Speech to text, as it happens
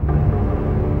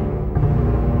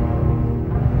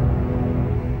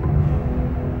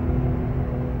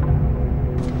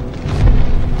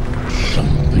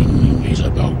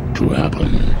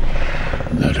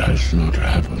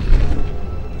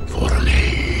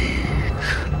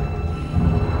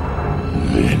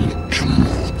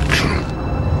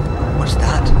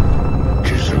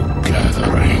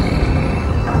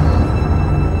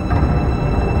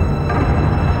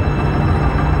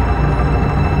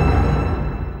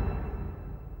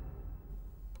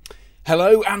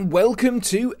Hello and welcome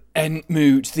to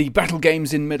Entmoot, the Battle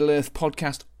Games in Middle-earth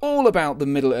podcast, all about the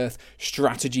Middle-earth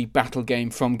strategy battle game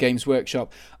from Games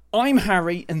Workshop. I'm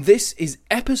Harry and this is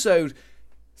episode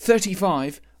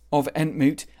 35 of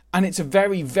Entmoot, and it's a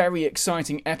very, very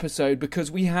exciting episode because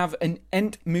we have an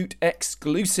Entmoot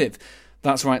exclusive.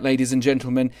 That's right, ladies and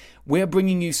gentlemen, we're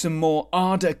bringing you some more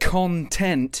Arda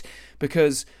content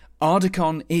because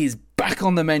ArdaCon is back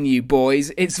on the menu,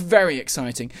 boys. It's very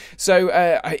exciting. So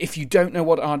if you don't know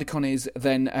what ArdaCon is,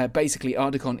 then basically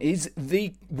ArdaCon is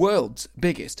the world's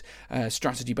biggest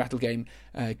strategy battle game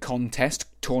contest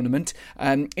tournament.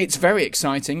 It's very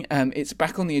exciting. It's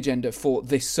back on the agenda for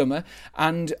this summer,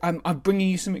 and I'm bringing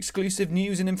you some exclusive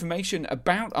news and information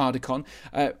about ArdaCon,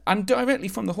 and directly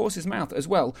from the horse's mouth as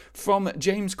well, from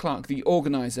James Clark, the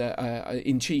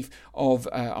organiser-in-chief of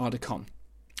ArdaCon.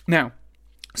 Now,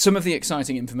 some of the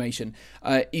exciting information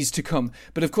is to come,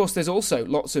 but of course there's also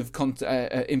lots of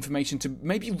information to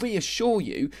maybe reassure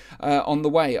you on the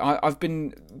way. I've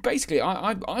been basically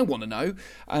I want to know,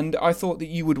 and I thought that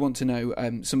you would want to know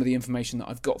some of the information that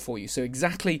I've got for you. So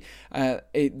exactly that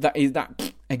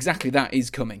is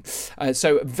coming.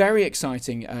 So very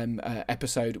exciting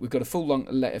episode. We've got a full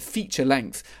long feature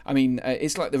length. I mean,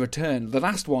 it's like the return. The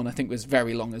last one I think was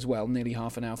very long as well, nearly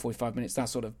half an hour, 45 minutes, that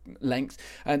sort of length.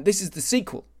 And this is the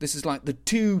sequel. This is like the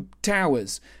Two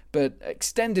Towers, but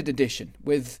extended edition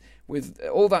with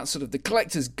all that sort of the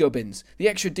collector's gubbins, the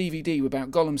extra DVD about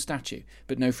Gollum's statue,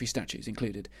 but no free statues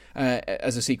included,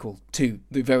 as a sequel to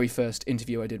the very first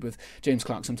interview I did with James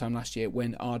Clark sometime last year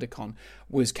when ArdaCon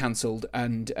was cancelled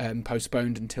and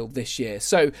postponed until this year.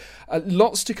 So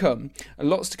lots to come.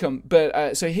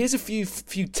 But so here's a few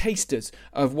tasters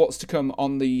of what's to come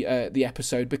on the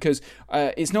episode, because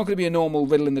it's not going to be a normal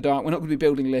riddle in the dark. We're not going to be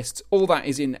building lists. All that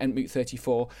is in Entmoot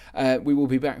 34. We will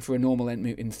be back for a normal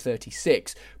Entmoot in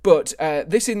 36. But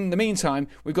this, in the meantime,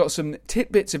 we've got some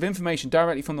tidbits of information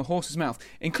directly from the horse's mouth,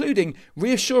 including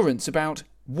reassurance about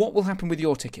what will happen with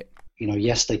your ticket. You know,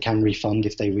 yes, they can refund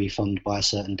if they refund by a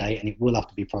certain date, and it will have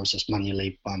to be processed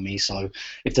manually by me. So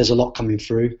if there's a lot coming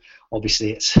through,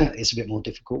 obviously it's a bit more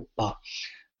difficult, but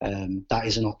that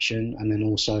is an option. And then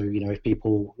also, you know, if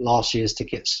people, last year's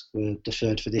tickets were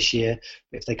deferred for this year,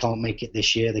 if they can't make it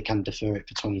this year, they can defer it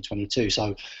for 2022.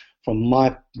 So from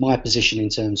my position in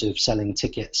terms of selling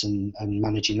tickets and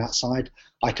managing that side,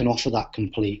 I can offer that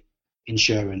complete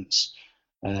insurance.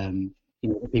 You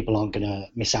know, people aren't going to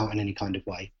miss out in any kind of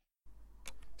way.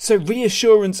 So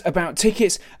reassurance about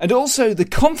tickets, and also the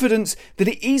confidence that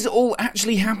it is all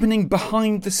actually happening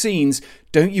behind the scenes.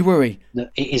 Don't you worry.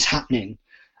 That it is happening,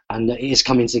 and that it is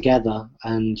coming together,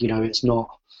 and you know, it's not.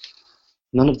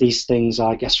 None of these things,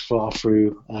 I guess, are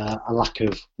through a lack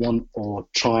of want or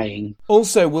trying.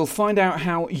 Also, we'll find out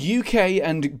how UK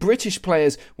and British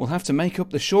players will have to make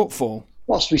up the shortfall.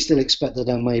 Whilst we still expect that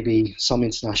there may be some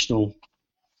international,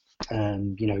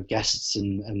 guests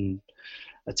and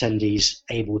attendees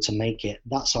able to make it,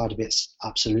 that side of it's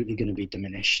absolutely going to be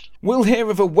diminished. We'll hear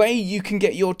of a way you can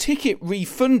get your ticket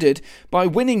refunded by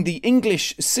winning the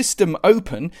English System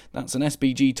Open. That's an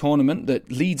SBG tournament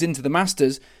that leads into the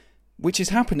Masters, which is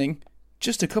happening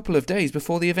just a couple of days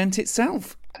before the event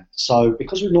itself. So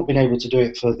because we've not been able to do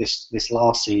it for this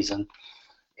last season,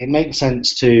 it makes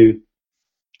sense to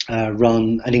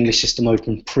run an English System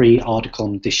Open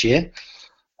pre-ArdaCon this year,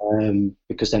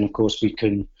 because then of course we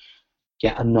can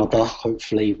get another,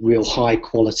 hopefully, real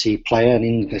high-quality player, an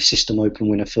English System Open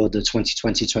winner for the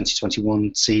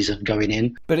 2020-2021 season going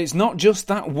in. But it's not just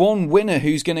that one winner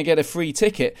who's going to get a free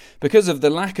ticket. Because of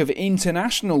the lack of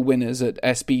international winners at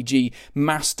SBG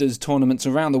Masters tournaments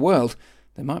around the world,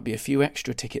 there might be a few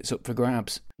extra tickets up for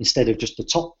grabs. Instead of just the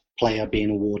top player being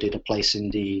awarded a place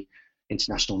in the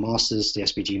International Masters, the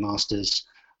SBG Masters,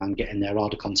 and getting their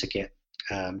ArdaCon ticket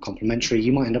complimentary,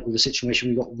 you might end up with a situation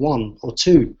where you've got one or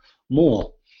two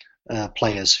more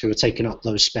players who are taking up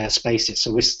those spare spaces.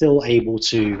 So we're still able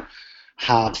to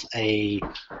have a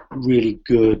really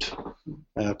good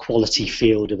quality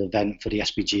field of event for the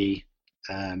SBG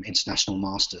International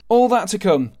Masters. All that to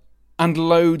come, and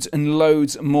loads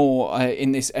more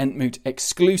in this Entmoot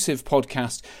exclusive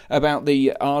podcast about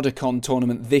the ArdaCon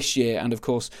tournament this year, and of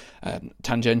course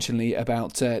tangentially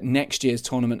about next year's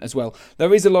tournament as well.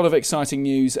 There is a lot of exciting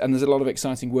news and there's a lot of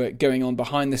exciting work going on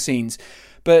behind the scenes,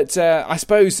 but I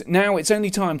suppose now it's only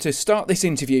time to start this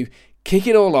interview, kick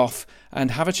it all off,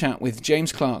 and have a chat with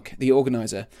James Clark, the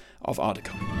organiser of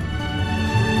ArdaCon.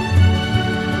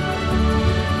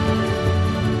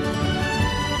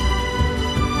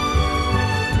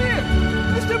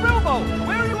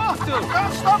 Where are you off to? I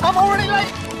can't stop, I'm already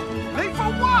late. Late for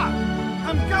what?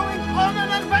 I'm going on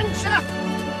an adventure.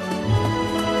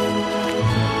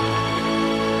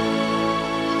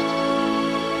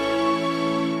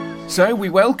 So we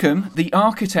welcome the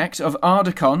architect of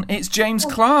Ardacon. It's James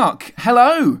Clark.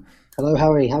 Hello. Hello,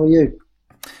 Harry. How are you?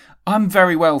 I'm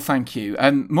very well, thank you.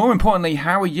 And more importantly,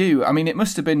 how are you? I mean, it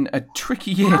must have been a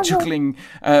tricky year juggling,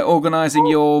 organising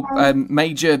your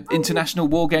major international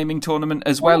wargaming tournament,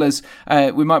 as well as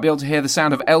we might be able to hear the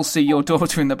sound of Elsie, your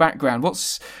daughter, in the background.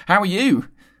 How are you?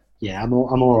 Yeah, I'm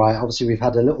all right. Obviously, we've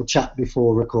had a little chat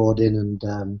before recording,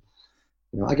 and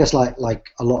I guess like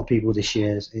a lot of people this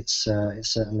year, it's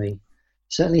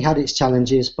certainly had its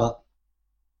challenges, but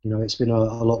it's been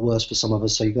a lot worse for some of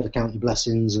us. So you've got to count your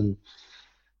blessings and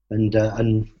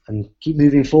keep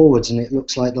moving forwards. And it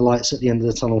looks like the light's at the end of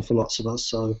the tunnel for lots of us.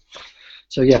 So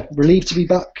yeah, relieved to be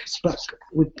back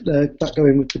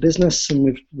going with the business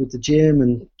and with the gym,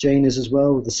 and Jane is as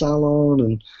well with the salon,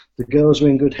 and the girls are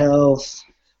in good health.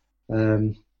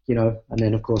 And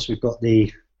then of course we've got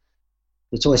the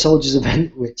Toy Soldiers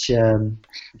event, which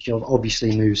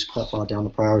obviously moves quite far down the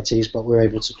priorities, but we're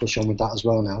able to push on with that as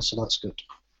well now, so that's good.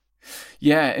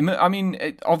 Yeah, I mean,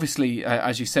 obviously,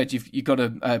 as you said, you've got to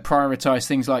prioritise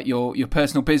things like your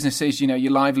personal businesses,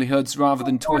 your livelihoods, rather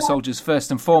than Toy Soldiers first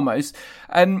and foremost.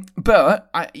 But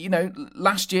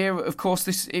last year, of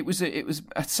course, it was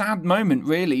a sad moment,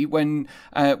 really, when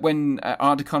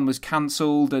Ardacon was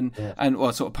cancelled and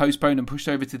sort of postponed and pushed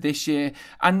over to this year.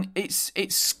 And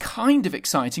it's kind of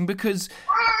exciting because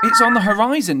it's on the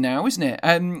horizon now, isn't it?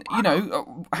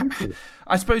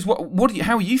 I suppose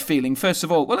how are you feeling, first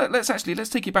of all? Well, let's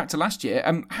take it back to last year.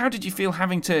 How did you feel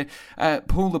having to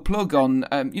pull the plug on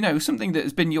something that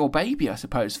has been your baby, I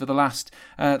suppose, for the last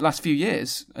few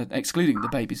years, excluding the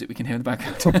babies that we can hear in the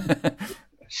background?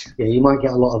 Yeah, you might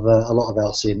get a lot of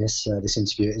Elsie in this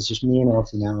interview. It's just me and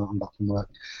Elsie now. I'm back from work.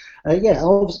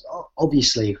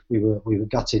 Obviously we were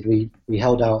gutted. We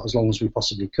held out as long as we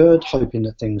possibly could, hoping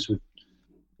that things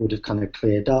would have kind of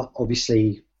cleared up.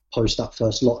 Obviously, post that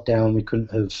first lockdown, we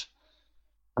couldn't have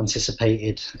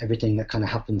anticipated everything that kind of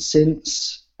happened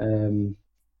since.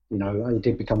 It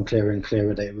did become clearer and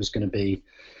clearer that it was going to be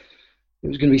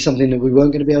something that we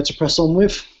weren't going to be able to press on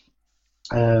with.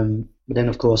 But then,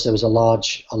 of course, there was a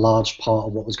large part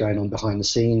of what was going on behind the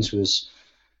scenes was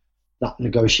that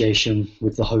negotiation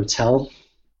with the hotel.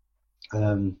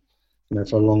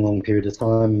 For a long period of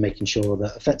time, making sure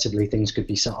that effectively things could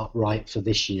be set up right for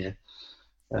this year.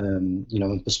 And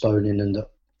postponing, and that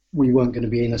we weren't going to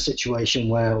be in a situation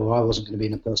or I wasn't going to be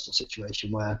in a personal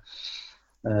situation where,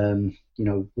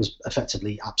 was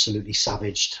effectively absolutely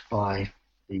savaged by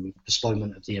the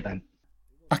postponement of the event.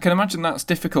 I can imagine that's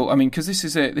difficult. I mean, because this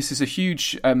is a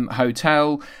huge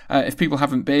hotel. If people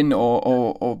haven't been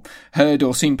or heard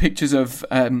or seen pictures of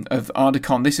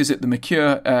Ardacon, this is at the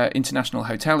Mercure International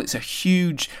Hotel. It's a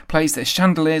huge place. There's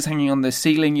chandeliers hanging on the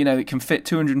ceiling. It can fit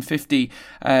 250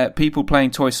 people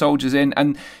playing Toy Soldiers in.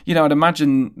 And I'd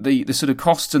imagine the sort of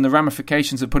costs and the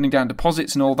ramifications of putting down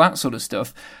deposits and all that sort of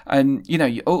stuff. And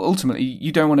ultimately,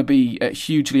 you don't want to be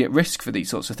hugely at risk for these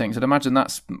sorts of things. I'd imagine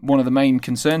that's one of the main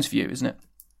concerns for you, isn't it?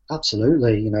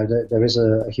 Absolutely. There is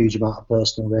a huge amount of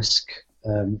personal risk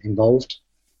involved,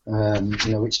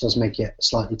 which does make it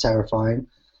slightly terrifying.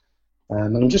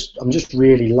 And I'm just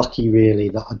really lucky, really,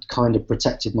 that I'd kind of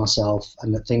protected myself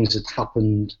and that things had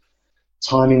happened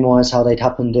timing-wise, how they'd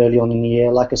happened early on in the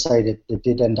year. Like I say, there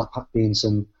did end up being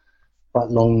some quite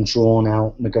long,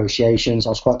 drawn-out negotiations. I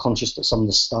was quite conscious that some of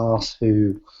the staff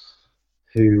who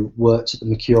worked at the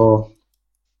Mercure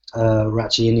were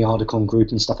actually in the Ardacon group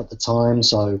and stuff at the time,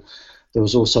 so there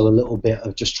was also a little bit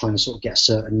of just trying to sort of get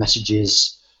certain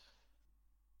messages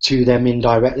to them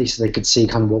indirectly so they could see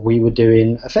kind of what we were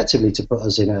doing, effectively to put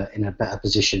us in a better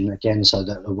position again, so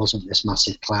that there wasn't this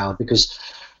massive cloud. Because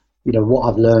what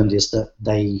I've learned is that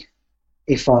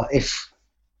if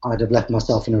I'd have left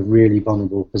myself in a really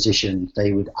vulnerable position,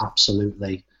 they would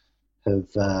absolutely have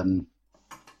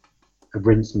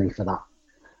rinsed me for that.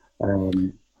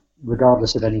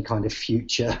 Regardless of any kind of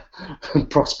future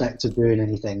prospect of doing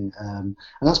anything. And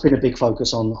that's been a big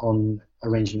focus on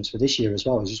arrangements for this year as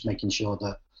well, is just making sure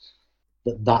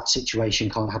that situation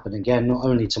can't happen again, not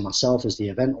only to myself as the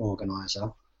event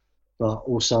organizer, but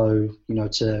also,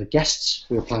 to guests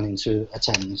who are planning to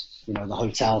attend, the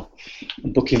hotel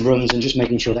and booking rooms, and just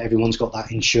making sure that everyone's got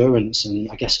that insurance and,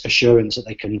 I guess, assurance that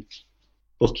they can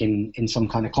book in some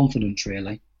kind of confidence,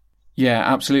 really. Yeah,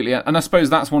 absolutely, and I suppose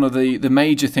that's one of the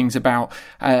major things about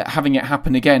having it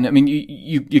happen again. I mean,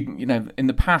 you know, in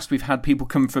the past we've had people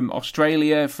come from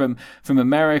Australia, from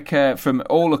America, from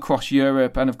all across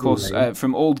Europe, and of course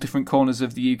from all different corners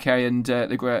of the UK and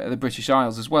the British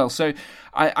Isles as well. So,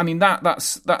 I mean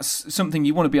that's something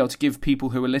you want to be able to give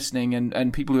people who are listening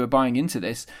and people who are buying into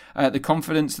this the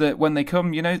confidence that when they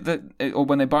come, you know, that or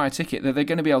when they buy a ticket, that they're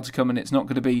going to be able to come and it's not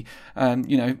going to be,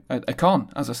 you know, a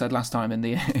con, as I said last time in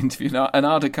the interview. An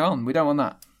Arda Khan. We don't want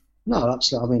that. No,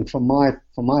 absolutely. I mean, from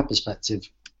my perspective,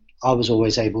 I was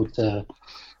always able to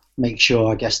make sure,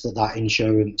 I guess, that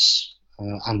insurance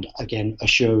and again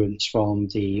assurance from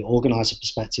the organizer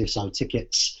perspective, so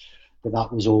tickets,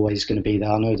 that was always going to be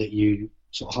there. I know that you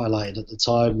sort of highlighted at the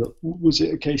time that was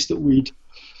it a case that we'd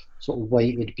sort of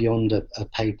waited beyond a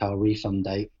PayPal refund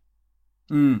date,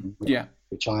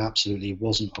 which I absolutely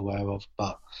wasn't aware of,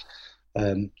 but.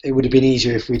 It would have been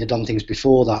easier if we'd have done things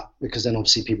before that, because then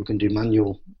obviously people can do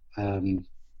manual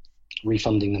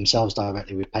refunding themselves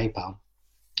directly with PayPal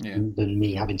than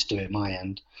me having to do it at my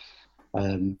end.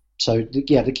 So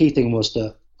the key thing was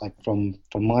that, like from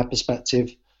my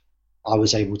perspective, I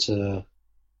was able to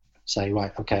say,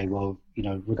 right, okay, well, you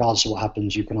know, regardless of what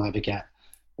happens, you can either get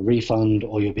a refund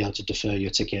or you'll be able to defer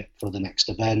your ticket for the next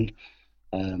event.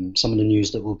 Some of the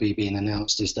news that will be being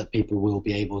announced is that people will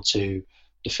be able to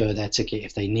defer their ticket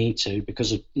if they need to,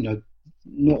 because of, you know,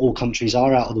 not all countries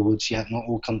are out of the woods yet. Not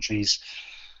all countries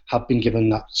have been given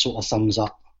that sort of thumbs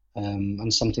up.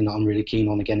 And something that I'm really keen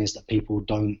on again is that people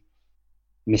don't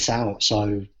miss out.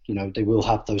 So, you know, they will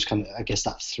have those kind of, I guess,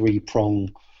 that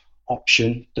 3-prong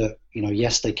option that, you know,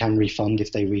 yes, they can refund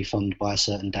if they refund by a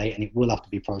certain date, and it will have to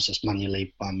be processed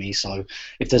manually by me. So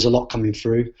if there's a lot coming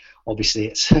through, obviously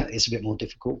it's a bit more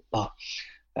difficult, but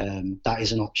that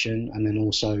is an option. And then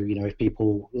also, you know, if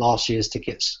people, last year's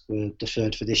tickets were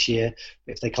deferred for this year,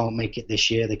 if they can't make it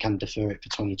this year, they can defer it for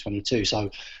 2022.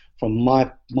 So from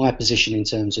my position in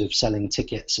terms of selling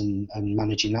tickets and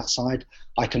managing that side,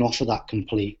 I can offer that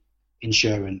complete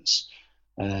insurance.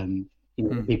 You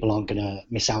know, people aren't going to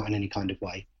miss out in any kind of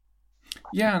way.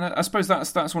 Yeah, and I suppose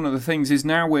that's one of the things is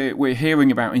now we're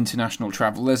hearing about international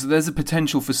travel. There's a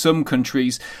potential for some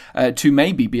countries to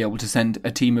maybe be able to send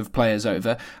a team of players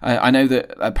over. I know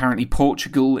that apparently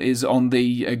Portugal is on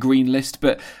the green list,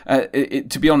 but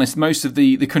to be honest, most of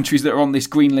the countries that are on this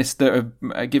green list that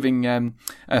are giving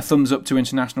a thumbs up to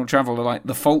international travel are like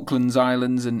the Falklands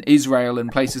Islands and Israel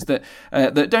and places that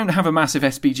don't have a massive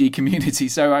SBG community.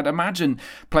 So I'd imagine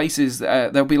places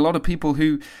there'll be a lot of people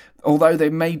who, although they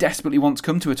may desperately want to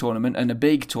come to a tournament, and a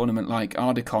big tournament like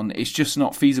Ardacon, it's just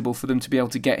not feasible for them to be able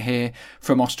to get here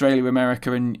from Australia,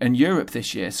 America and Europe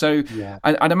this year. So yeah.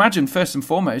 I'd imagine first and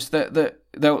foremost that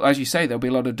they'll, as you say, there'll be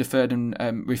a lot of deferred and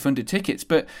refunded tickets,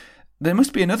 but there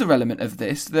must be another element of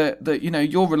this that you know,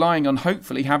 you're relying on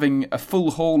hopefully having a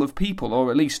full hall of people, or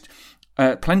at least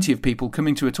plenty of people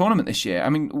coming to a tournament this year. I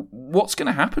mean, what's going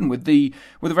to happen with the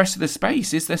rest of the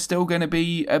space? Is there still going to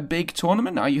be a big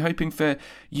tournament? Are you hoping for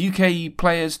UK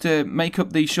players to make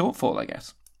up the shortfall, I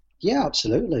guess? Yeah,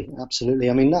 absolutely.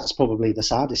 I mean, that's probably the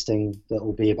saddest thing that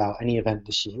will be about any event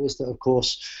this year, is that, of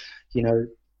course, you know,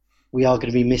 we are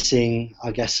going to be missing,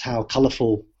 I guess, how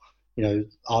colourful, you know,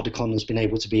 Ardacon has been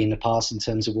able to be in the past in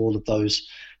terms of all of those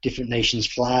different nations'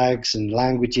 flags and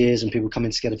languages and people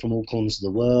coming together from all corners of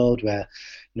the world, where,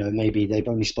 you know, maybe they've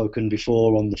only spoken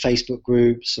before on the Facebook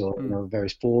groups or you know,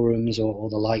 various forums or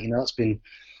the like. You know, that's been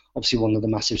obviously one of the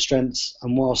massive strengths.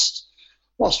 And whilst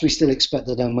we still expect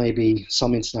that there may be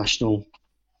some international,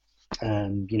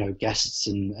 you know, guests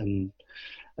and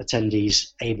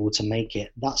attendees able to make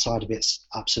it, that side of it's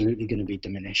absolutely going to be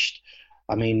diminished.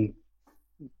 I mean,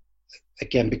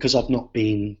 again, because I've not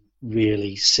been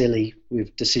really silly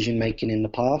with decision making in the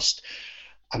past,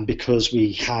 and because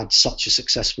we had such a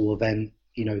successful event,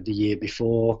 you know, the year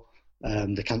before,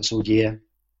 the cancelled year,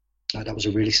 that was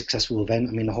a really successful event.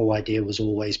 I mean, the whole idea was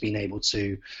always being able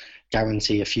to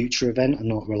guarantee a future event and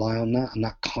not rely on that, and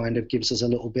that kind of gives us a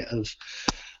little bit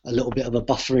of a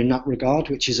buffer in that regard,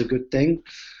 which is a good thing.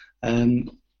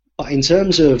 But in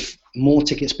terms of more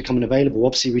tickets becoming available,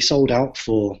 obviously we sold out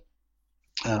for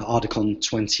Ardacon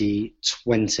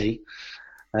 2020,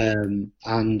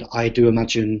 and I do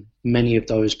imagine many of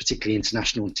those, particularly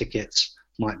international tickets,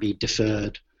 might be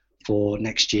deferred for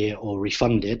next year or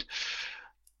refunded.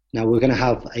 Now we're going to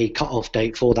have a cut-off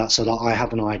date for that, so that I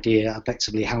have an idea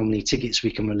effectively how many tickets we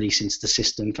can release into the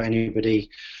system for anybody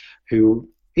who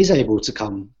is able to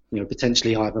come, you know,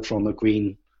 potentially either from a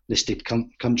green listed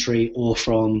country or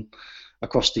from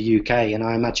across the UK. And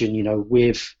I imagine, you know,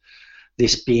 with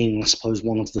this being, I suppose,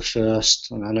 one of the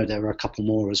first, and I know there are a couple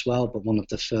more as well, but one of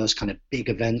the first kind of big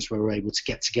events where we're able to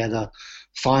get together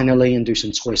finally and do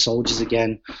some toy soldiers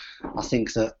again. I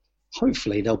think that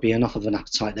hopefully there'll be enough of an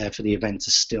appetite there for the event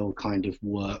to still kind of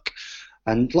work.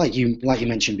 And like you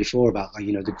mentioned before about,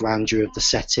 you know, the grandeur of the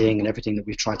setting and everything that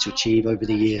we've tried to achieve over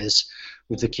the years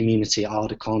with the community at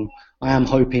Ardacon, I am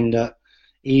hoping that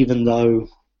even though,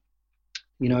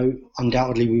 you know,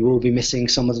 undoubtedly we will be missing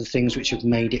some of the things which have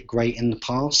made it great in the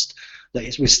past,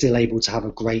 that we're still able to have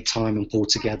a great time and pull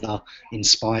together in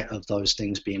spite of those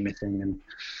things being missing. And,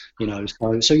 you know,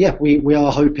 so yeah, we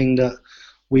are hoping that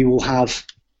we will have,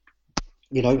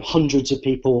 you know, hundreds of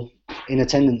people in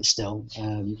attendance still.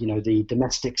 You know, the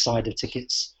domestic side of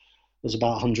tickets, there's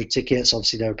about 100 tickets.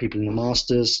 Obviously, there are people in the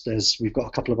Masters. We've got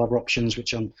a couple of other options,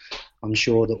 which I'm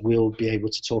sure that we'll be able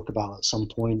to talk about at some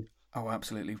point. Oh,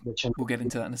 absolutely. We'll get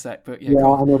into that in a sec. But yeah,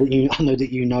 I know that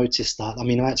you noticed that. I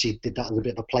mean, I actually did that as a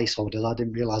bit of a placeholder. I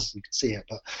didn't realise you could see it,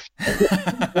 but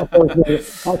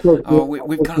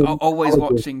we've got always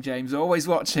watching, James. Always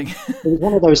watching. It was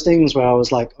one of those things where I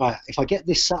was like, right, if I get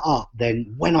this set up,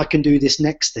 then when I can do this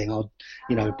next thing, I'll,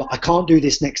 you know, but I can't do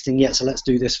this next thing yet, so let's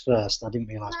do this first. I didn't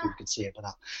realise people could see it, but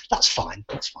that's fine.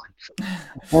 That's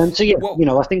fine. So yeah, you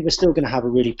know, I think we're still going to have a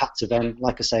really packed event.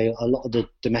 Like I say, a lot of the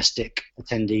domestic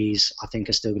attendees, I think,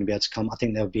 are still going to be able to come. I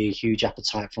think there'll be a huge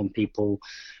appetite from people.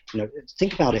 You know,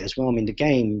 think about it as well. I mean, the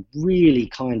game really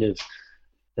kind of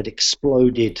had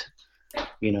exploded,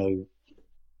 you know,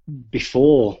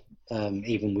 before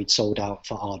even we'd sold out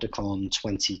for Ardacon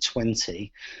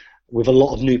 2020 with a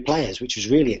lot of new players, which was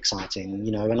really exciting,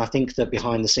 you know. And I think that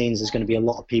behind the scenes there's going to be a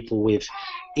lot of people with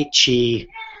itchy,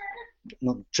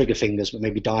 not trigger fingers, but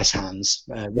maybe dice hands,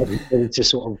 ready to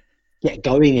sort of get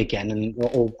going again, and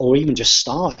or even just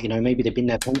start. You know, maybe they've been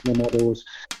there painting their models,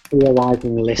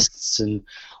 theorizing lists, and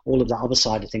all of that other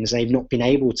side of things. They've not been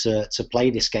able to play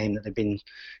this game that they've been,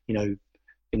 you know,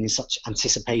 been in such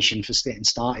anticipation for getting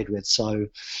started with. So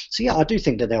yeah, I do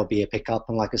think that there'll be a pickup.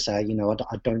 And like I say, you know,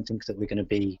 I don't think that we're going to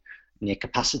be near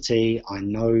capacity. I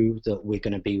know that we're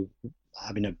going to be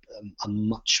having a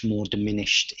much more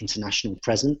diminished international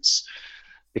presence,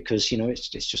 because, you know, it's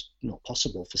just not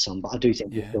possible for some. But I do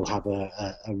think we'll have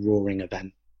a roaring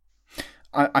event.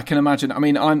 I can imagine. I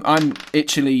mean, I'm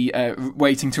itchily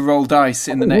waiting to roll dice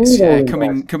in the next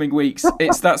coming weeks.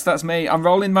 That's me. I'm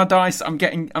rolling my dice. I'm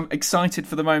excited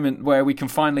for the moment where we can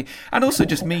finally, and also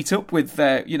just meet up with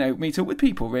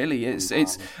people. Really,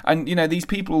 it's and you know, these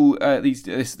people,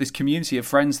 this community of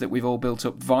friends that we've all built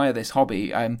up via this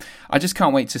hobby. I just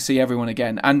can't wait to see everyone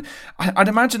again. And I'd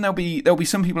imagine there'll be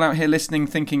some people out here listening,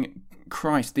 thinking,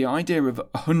 Christ, the idea of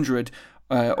 100.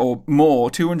 Or more,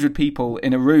 200 people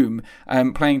in a room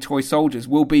playing toy soldiers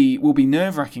will be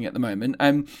nerve-wracking at the moment.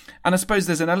 And I suppose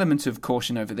there's an element of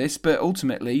caution over this, but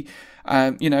ultimately,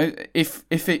 you know, if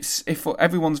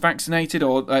everyone's vaccinated,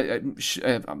 or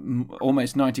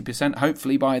almost 90%,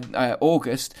 hopefully by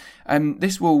August,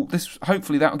 this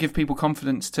hopefully that will give people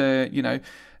confidence to, you know,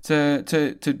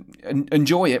 to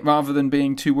enjoy it rather than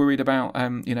being too worried about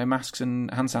you know, masks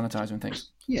and hand sanitizer and things.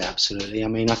 Yeah, absolutely. I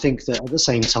mean, I think that at the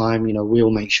same time, you know, we'll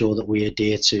make sure that we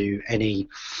adhere to any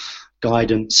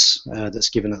guidance that's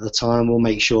given at the time. We'll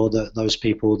make sure that those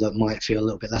people that might feel a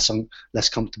little bit less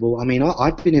comfortable. I mean,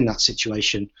 I've been in that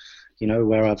situation, you know,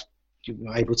 where I've been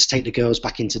able to take the girls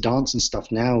back into dance and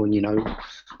stuff now, and you know,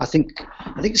 I think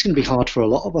it's going to be hard for a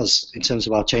lot of us in terms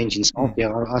of our changing style.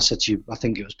 Yeah, I said to you, I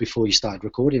think it was before you started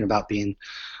recording, about being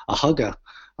a hugger.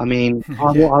 I mean,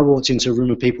 I walked into a room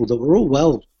of people that were all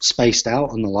well spaced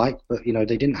out and the like, but you know,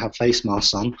 they didn't have face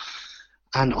masks on,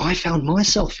 and I found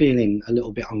myself feeling a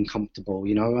little bit uncomfortable,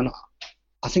 you know, and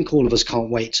I think all of us can't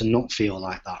wait to not feel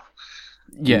like that.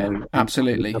 Yeah,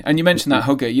 absolutely. And you mentioned that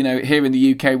hugger. You know, here in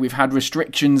the UK, we've had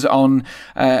restrictions on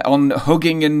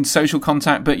hugging and social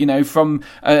contact. But you know, from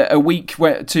around a week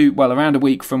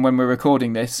from when we're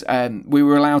recording this, we'll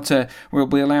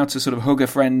be allowed to sort of hug a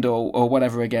friend or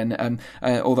whatever again.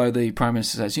 Although the Prime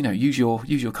Minister says, you know, use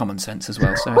your common sense as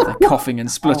well. So if they're coughing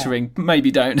and spluttering, maybe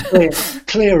don't.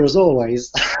 Clear as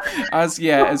always.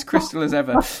 as crystal as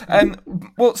ever.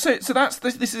 Well, so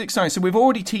this is exciting. So we've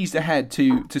already teased ahead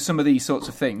to some of these sorts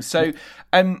of things. So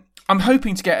I'm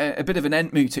hoping to get a bit of an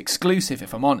Entmoot exclusive,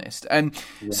 if I'm honest.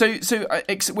 So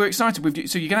we're excited.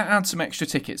 So you're going to add some extra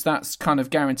tickets. That's kind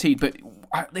of guaranteed. But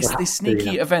this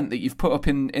sneaky event that you've put up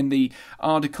in the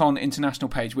Ardacon International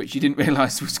page, which you didn't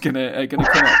realise was going to come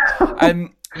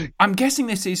up. I'm guessing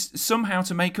this is somehow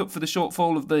to make up for the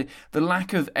shortfall of the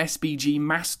lack of SBG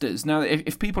Masters. Now,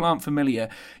 if people aren't familiar,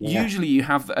 usually you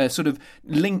have sort of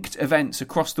linked events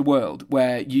across the world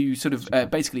where you sort of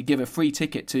basically give a free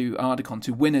ticket to Ardacon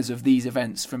to winners of these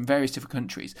events from various different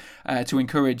countries to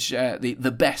encourage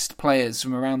the best players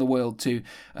from around the world to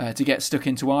get stuck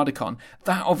into Ardacon.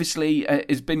 That obviously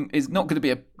is not going to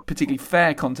be a particularly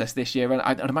fair contest this year, and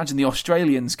I'd imagine the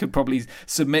Australians could probably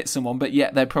submit someone, but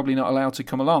yet they're probably not allowed to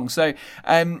come along. So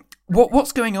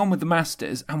what's going on with the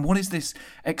Masters, and what is this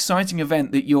exciting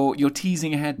event that you're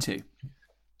teasing ahead to?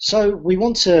 So we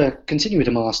want to continue with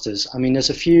the Masters. I mean, there's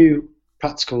a few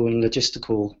practical and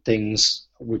logistical things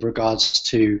with regards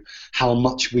to how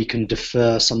much we can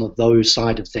defer some of those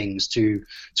side of things to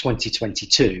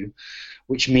 2022,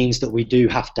 which means that we do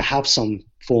have to have some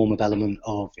form of element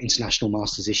of international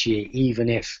masters this year, even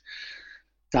if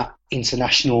that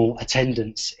international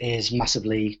attendance is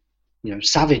massively,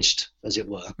 savaged, as it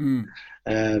were.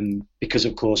 Because,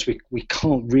 of course, we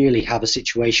can't really have a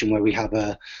situation where we have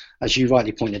as you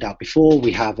rightly pointed out before,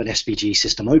 we have an SBG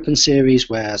System Open series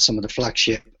where some of the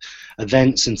flagship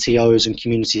events and TOs and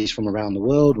communities from around the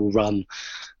world will run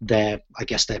their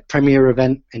premier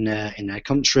event in their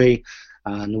country.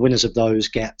 And the winners of those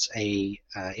get a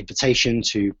invitation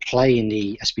to play in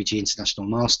the SBG International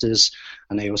Masters,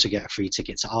 and they also get a free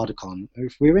ticket to Ardacon.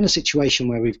 If we're in a situation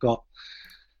where we've got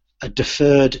a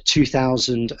deferred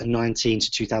 2019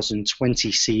 to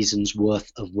 2020 seasons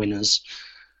worth of winners,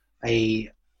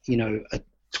 a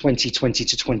 2020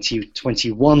 to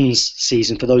 2021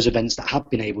 season for those events that have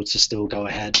been able to still go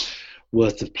ahead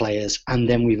worth of players, and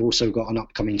then we've also got an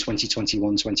upcoming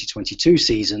 2021-2022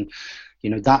 season,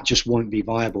 that just won't be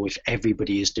viable if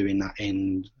everybody is doing that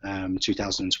in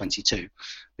 2022.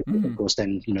 Because of course,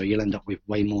 then you'll end up with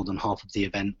way more than half of the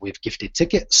event with gifted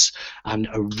tickets and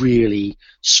a really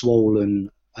swollen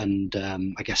and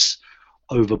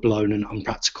overblown and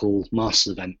unpractical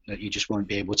Masters event that you just won't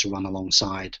be able to run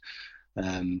alongside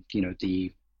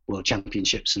the World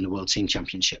Championships and the World Team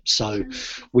Championships. So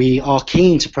we are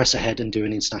keen to press ahead and do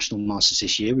an international Masters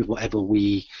this year with whatever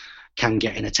we can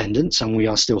get in attendance, and we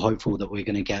are still hopeful that we're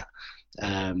going to get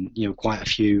quite a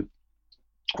few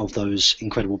of those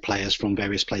incredible players from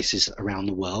various places around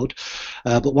the world.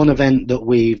 But one event that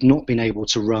we've not been able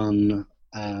to run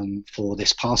for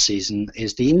this past season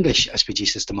is the English SBG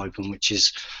System Open, which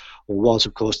is, or was,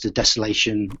 of course, the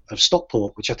desolation of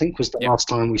Stockport, which I think was the last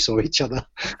time we saw each other.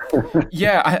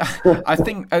 I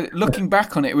think looking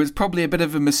back on it, it was probably a bit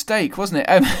of a mistake, wasn't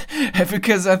it?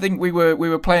 Because I think we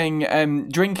were playing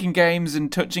drinking games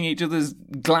and touching each other's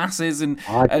glasses and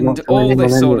all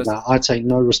this sort of stuff. I take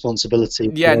no responsibility.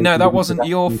 Yeah, no, that wasn't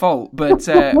your fault, but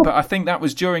I think that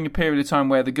was during a period of time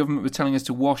where the government was telling us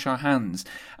to wash our hands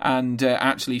and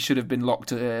actually should have been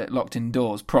locked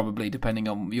indoors, probably, depending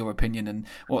on your opinion and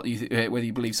what whether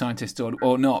you believe scientists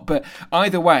or not. But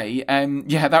either way,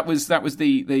 that was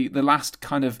the last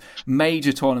kind of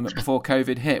major tournament before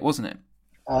COVID hit, wasn't it?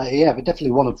 But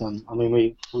definitely one of them. I mean,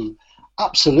 we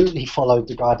absolutely followed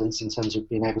the guidance in terms of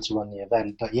being able to run the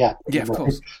event. But of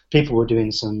course, people were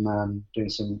doing some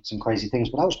crazy things.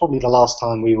 But that was probably the last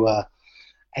time we were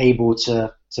able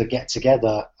to get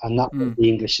together, and that was the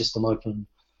English System Open.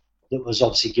 That was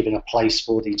obviously given a place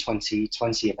for the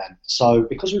 2020 event. So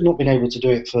because we've not been able to do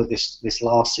it for this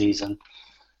last season,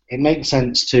 it makes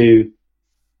sense to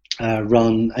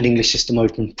run an English System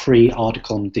Open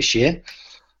pre-Ardacon this year,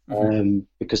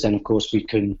 because then, of course, we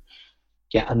can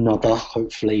get another,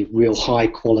 hopefully, real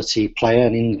high-quality player,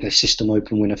 an English System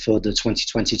Open winner for the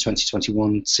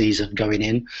 2020-2021 season going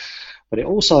in. But it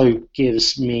also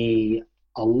gives me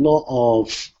a lot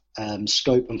of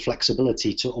scope and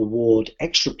flexibility to award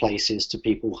extra places to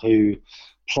people who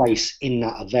place in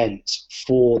that event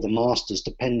for the Masters,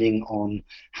 depending on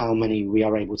how many we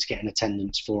are able to get in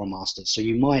attendance for a Masters. So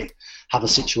you might have a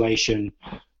situation,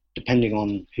 depending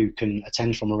on who can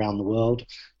attend from around the world,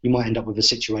 you might end up with a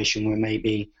situation where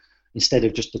maybe instead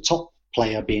of just the top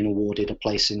player being awarded a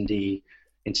place in the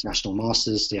International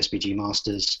Masters, the SBG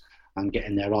Masters, and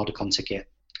getting their Ardacon ticket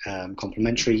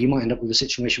complimentary, you might end up with a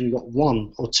situation where you've got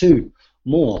one or two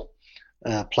more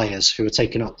players who are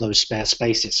taking up those spare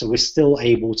spaces. So we're still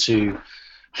able to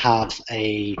have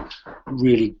a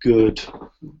really good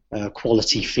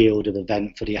quality field of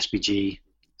event for the SBG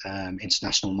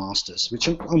International Masters, which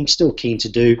I'm still keen to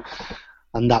do,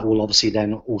 and that will obviously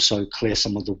then also clear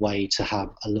some of the way to have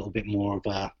a little bit more of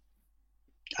a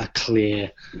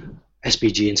clear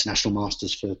SBG International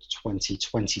Masters for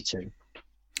 2022.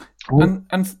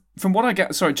 And from what I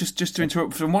get, sorry, just to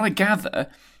interrupt, from what I gather,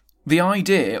 the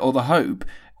idea or the hope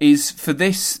is for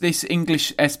this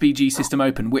English SBG System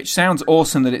Open, which sounds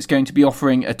awesome that it's going to be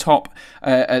offering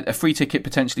a free ticket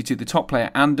potentially to the top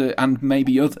player and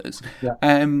maybe others.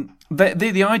 Yeah.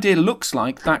 The idea looks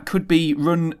like that could be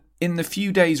run in the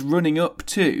few days running up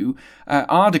to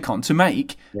Ardacon to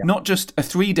make not just a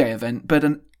 3-day event, but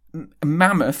a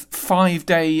mammoth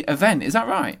 5-day event. Is that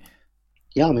right?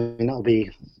 Yeah, I mean it'll be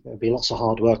lots of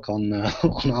hard work on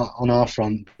our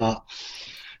front, but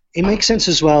it makes sense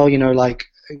as well. Like,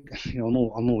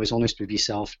 I'm always honest with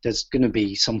yourself. There's going to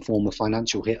be some form of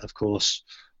financial hit, of course,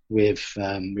 with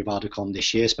Ardacon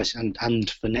this year, especially and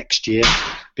for next year,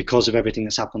 because of everything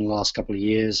that's happened in the last couple of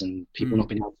years and people not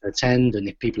being able to attend. And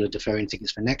if people are deferring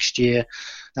tickets for next year,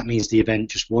 that means the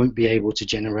event just won't be able to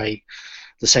generate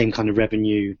the same kind of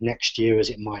revenue next year as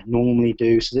it might normally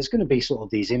do. So there's going to be sort of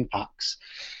these impacts.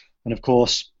 And of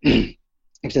course,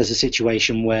 if there's a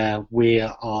situation where we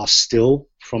are still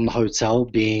from the hotel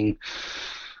being,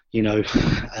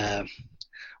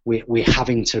 we're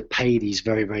having to pay these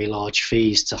very, very large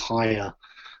fees to hire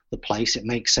the place, it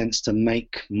makes sense to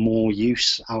make more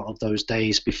use out of those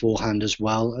days beforehand as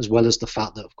well as the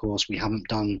fact that, of course, we haven't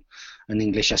done an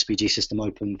English SBG System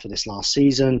Open for this last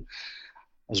season,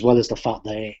 as well as the fact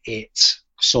that it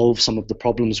solves some of the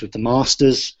problems with the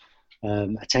Masters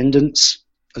attendance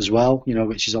as well,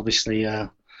 which is obviously a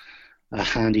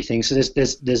handy thing. So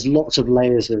there's lots of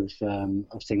layers of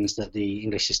things that the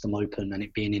English System Open and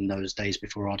it being in those days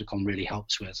before Ardacon really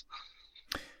helps with.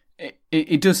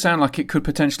 It does sound like it could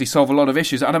potentially solve a lot of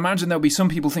issues. I'd imagine there'll be some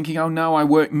people thinking, "Oh no, I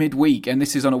work midweek, and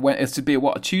this is on it's to be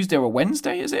a Tuesday or a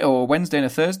Wednesday, is it, or a Wednesday and a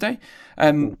Thursday?"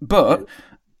 But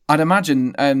I'd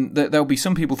imagine that there'll be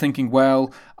some people thinking,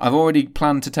 "Well, I've already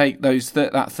planned to take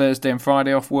that Thursday and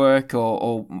Friday off work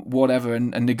or whatever,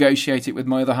 and negotiate it with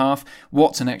my other half.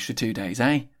 What's an extra 2 days,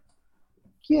 eh?"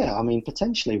 Yeah, I mean,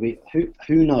 potentially,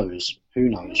 who knows? Who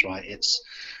knows, right?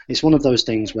 It's one of those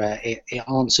things where it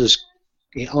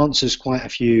answers quite a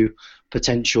few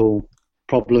potential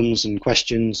problems and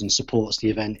questions and supports the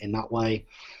event in that way.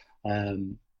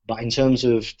 But in terms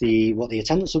of what the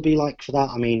attendance will be like for that,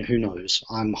 I mean, who knows?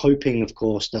 I'm hoping, of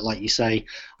course, that, like you say,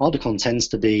 Ardacon tends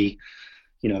to be,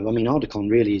 Ardacon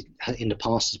really in the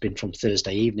past has been from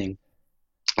Thursday evening.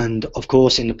 And of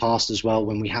course, in the past as well,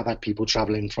 when we have had people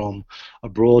traveling from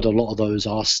abroad, a lot of those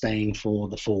are staying for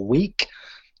the full week.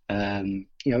 I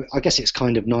guess it's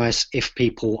kind of nice if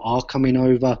people are coming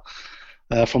over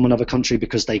from another country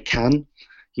because they can,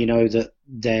 that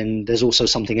then there's also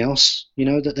something else,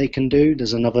 that they can do.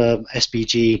 There's another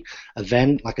SBG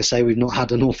event. Like I say, we've not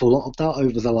had an awful lot of that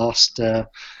over the last,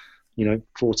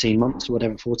 14 months or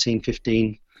whatever, 14,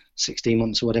 15, 16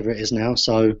 months or whatever it is now.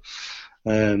 So,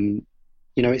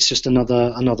 it's just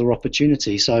another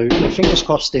opportunity. So fingers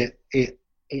crossed it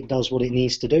does what it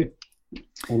needs to do.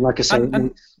 And like I say,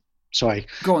 sorry.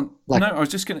 Go on. No, I was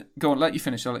just going to go on. Let you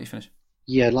finish. I'll let you finish.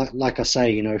 Yeah, like I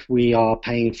say, if we are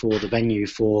paying for the venue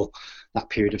for that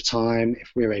period of time,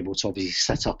 if we're able to obviously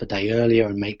set up a day earlier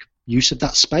and make use of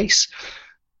that space,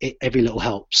 every little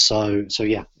helps. So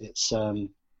yeah, it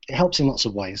helps in lots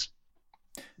of ways.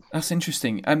 That's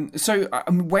interesting. So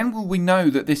when will we know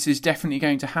that this is definitely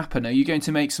going to happen? Are you going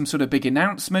to make some sort of big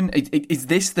announcement? Is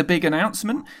this the big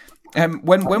announcement?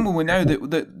 When will we know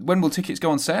that? When will tickets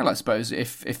go on sale? I suppose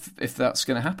if that's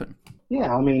going to happen.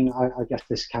 Yeah, I mean, I guess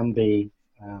this can be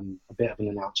a bit of an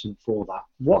announcement for that.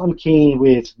 What I'm keen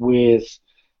with the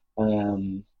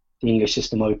English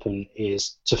System Open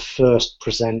is to first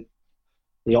present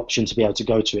the option to be able to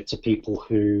go to it to people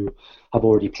who have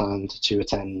already planned to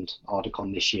attend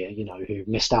Ardacon this year, who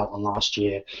missed out on last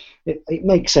year. It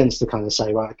makes sense to kind of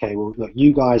say, right, okay, well, look,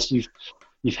 you guys, you've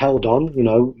held on,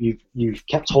 you've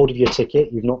kept hold of your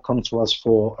ticket, you've not come to us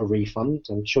for a refund.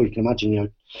 I'm sure you can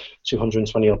imagine,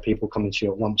 220 odd people coming to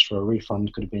you at once for a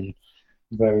refund could have been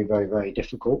very, very, very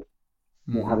difficult,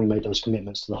 having made those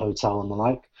commitments to the hotel and the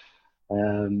like.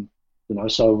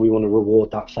 So we want to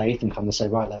reward that faith and kind of say,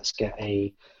 right, let's get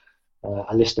a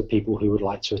list of people who would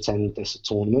like to attend this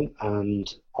tournament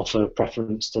and offer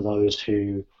preference to those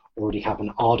who already have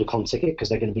an Ardacon ticket because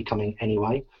they're going to be coming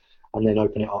anyway, and then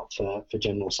open it up for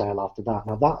general sale after that.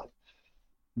 Now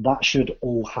that should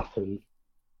all happen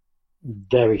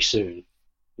very soon.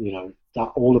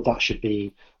 That all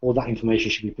that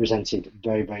information should be presented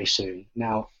very, very soon.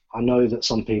 Now, I know that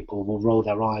some people will roll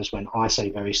their eyes when I say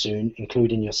very soon,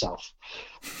 including yourself,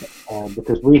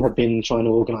 because we have been trying to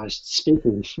organise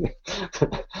speaking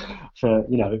for,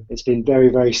 it's been very,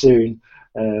 very soon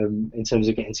in terms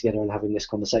of getting together and having this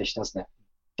conversation, hasn't it?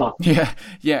 But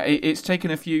it's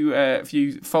taken a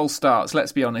few false starts.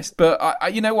 Let's be honest.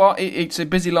 But you know what? It's a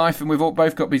busy life, and we've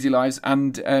both got busy lives.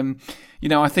 And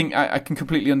I think I can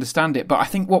completely understand it. But I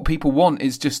think what people want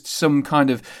is just some kind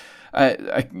of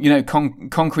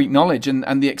concrete knowledge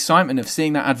and the excitement of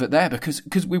seeing that advert there,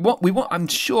 because we want. I'm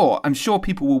sure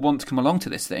people will want to come along to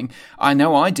this thing. I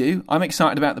know I do. I'm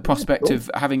excited about the prospect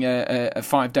of having a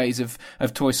 5 days of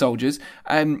toy soldiers.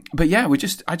 But yeah, I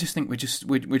just think we're just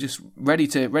ready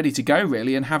to go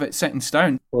really, and have it set in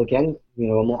stone. Well, again,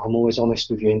 I'm always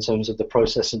honest with you in terms of the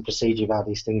process and procedure of how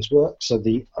these things work. So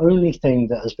the only thing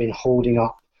that has been holding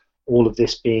up all of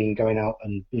this going out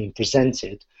and being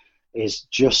presented is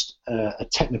just a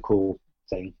technical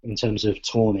thing in terms of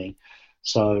Tawny.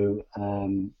 So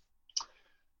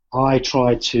I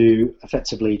tried to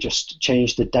effectively just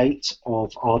change the date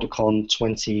of Ardacon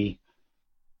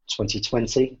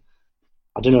 2020.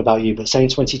 I don't know about you, but saying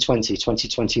 2020,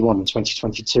 2021 and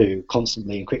 2022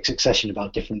 constantly in quick succession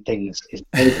about different things is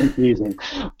very confusing.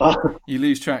 But you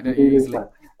lose track, don't you, easily?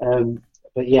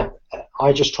 But yeah,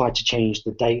 I just tried to change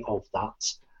the date of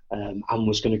that. And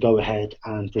was going to go ahead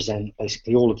and present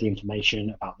basically all of the information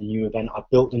about the new event. I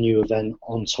built the new event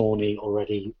on Tawny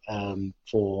already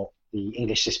for the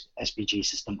English SBG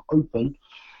System Open,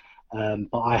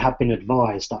 but I have been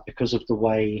advised that because of the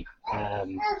way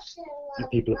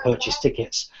people have purchased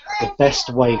tickets, the best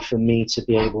way for me to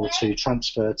be able to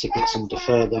transfer tickets and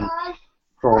defer them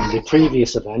from the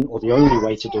previous event, or the only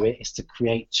way to do it, is to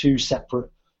create 2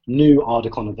 separate new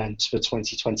Ardacon events for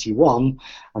 2021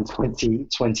 and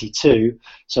 2022,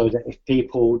 so that if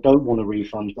people don't want a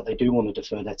refund but they do want to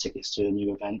defer their tickets to a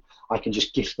new event, I can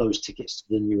just gift those tickets to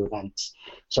the new events.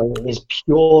 So it is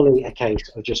purely a case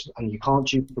of and you can't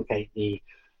duplicate the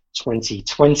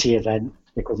 2020 event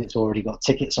because it's already got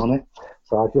tickets on it,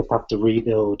 so I just have to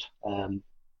rebuild,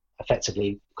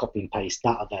 effectively copy and paste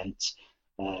that event,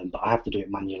 but I have to do it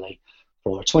manually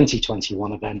for a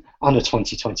 2021 event and a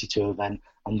 2022 event,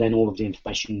 and then all of the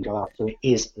information can go out. So it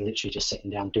is literally just sitting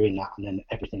down doing that, and then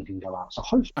everything can go out. So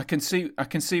hopefully, I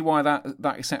can see why that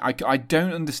is. I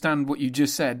don't understand what you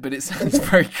just said, but it sounds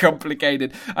very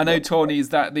complicated. I know Tawny is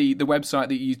that the website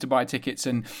that you use to buy tickets,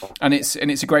 and it's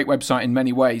a great website in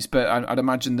many ways. But I'd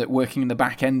imagine that working in the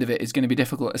back end of it is going to be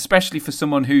difficult, especially for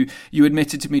someone who, you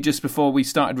admitted to me just before we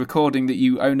started recording that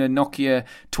you own a Nokia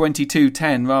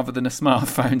 2210 rather than a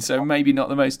smartphone. So maybe not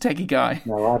the most techie guy.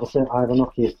 No, I have a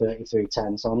Nokia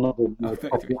 3310, so I'm not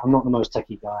the most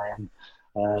techie guy. And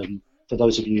for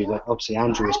those of you that, obviously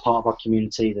Andrew is part of our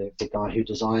community, the guy who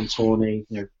designed Tawny,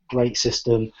 great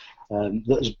system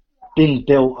that has been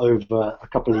built over a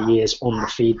couple of years on the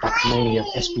feedback mainly of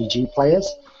SBG players,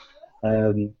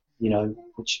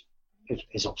 which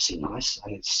is obviously nice.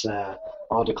 And it's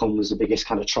Ardacon was the biggest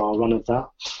kind of trial run of that,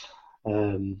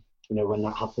 when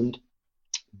that happened.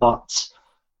 But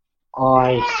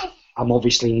I'm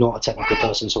obviously not a technical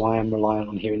person, so I am reliant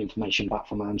on hearing information back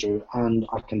from Andrew, and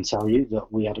I can tell you that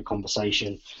we had a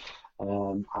conversation at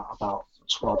about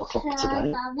 12 o'clock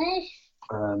today.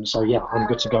 So yeah, I'm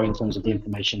good to go in terms of the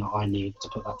information that I need to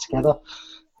put that together.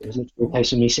 It was a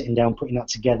case of me sitting down, putting that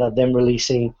together, then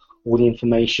releasing all the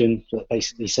information that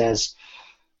basically says,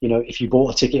 if you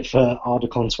bought a ticket for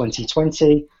Ardacon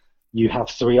 2020, you have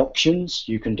 3 options.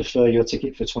 You can defer your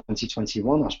ticket for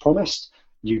 2021 as promised.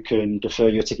 You can defer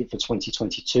your ticket for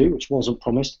 2022, which wasn't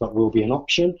promised but will be an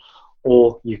option,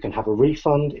 or you can have a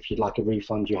refund. If you'd like a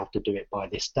refund, you have to do it by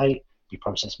this date. You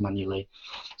process manually.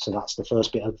 So that's the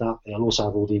first bit of that. They'll also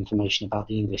have all the information about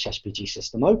the English SBG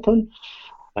System Open.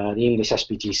 The English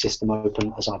SBG System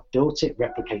Open, as I've built it,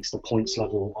 replicates the points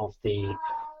level of the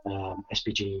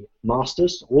SBG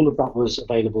Masters. All of that was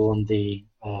available on the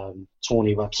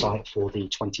Tawny website for the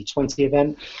 2020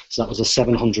 event. So that was a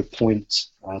 700-point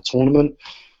tournament.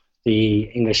 The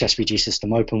English SBG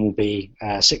System Open will be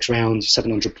 6 rounds,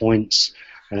 700 points,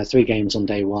 3 games on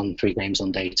day 1, 3 games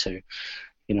on day 2.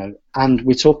 And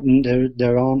we're talking,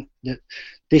 there aren't,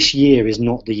 this year is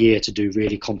not the year to do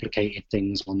really complicated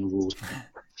things on the rules.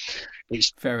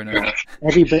 It's fair enough.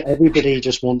 Everybody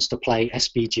just wants to play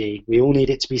SBG. We all need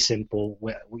it to be simple.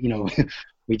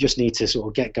 We just need to sort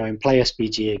of get going, play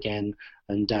SBG again,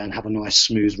 and have a nice,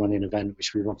 smooth running event,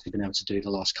 which we've obviously been able to do the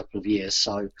last couple of years.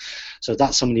 So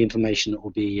that's some of the information that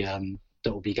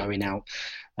will be going out.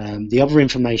 The other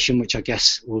information, which I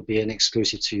guess will be an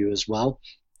exclusive to you as well.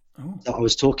 Oh. I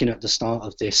was talking at the start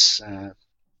of this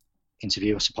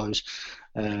interview, I suppose,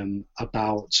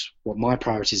 about what my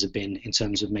priorities have been in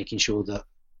terms of making sure that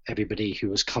everybody who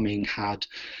was coming had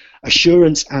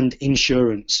assurance and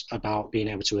insurance about being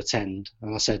able to attend.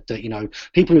 And I said that,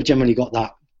 people have generally got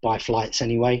that by flights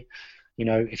anyway.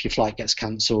 If your flight gets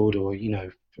cancelled or,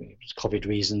 COVID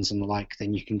reasons and the like,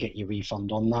 then you can get your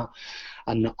refund on that.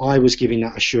 And I was giving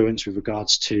that assurance with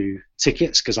regards to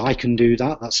tickets, because I can do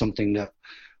that. That's something that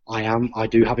I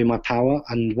do have in my power.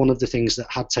 And one of the things that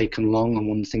had taken long, and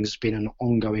one of the things that's been an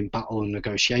ongoing battle and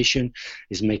negotiation,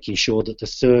 is making sure that the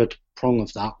third prong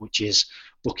of that, which is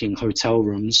booking hotel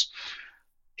rooms,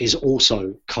 is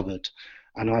also covered.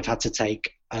 And I've had to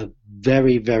take a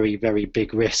very, very, very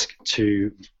big risk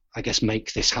to, I guess,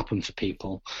 make this happen for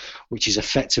people, which is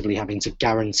effectively having to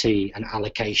guarantee an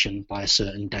allocation by a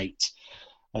certain date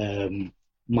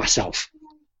myself.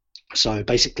 So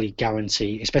basically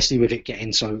guarantee, especially with it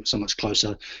getting so much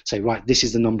closer, say, right, this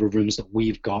is the number of rooms that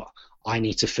we've got. I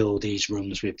need to fill these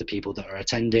rooms with the people that are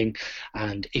attending.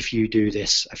 And if you do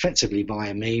this effectively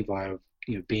via me, via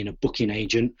being a booking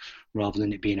agent, rather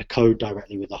than it being a code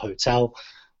directly with the hotel,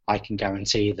 I can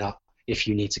guarantee that if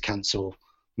you need to cancel,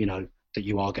 that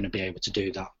you are going to be able to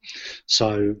do that.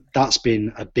 So that's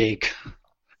been a big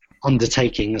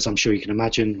undertaking, as I'm sure you can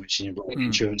imagine, which is involving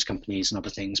insurance companies and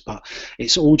other things, but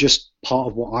it's all just part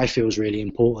of what I feel is really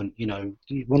important.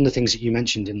 One of the things that you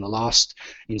mentioned in the last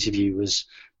interview was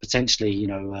potentially,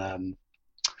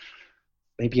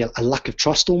 maybe a lack of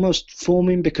trust almost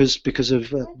forming because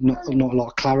of not a lot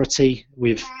of clarity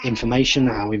with information,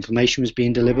 how information was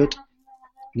being delivered.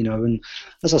 And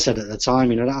as I said at the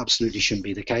time, that absolutely shouldn't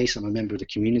be the case. I'm a member of the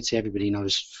community. Everybody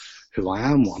knows who I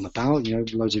am, what I'm about.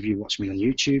 Loads of you watched me on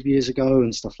YouTube years ago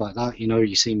and stuff like that.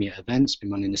 You see me at events,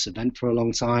 been running this event for a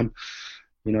long time.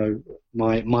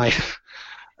 My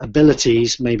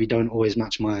abilities maybe don't always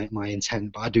match my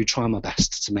intent, but I do try my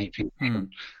best to make things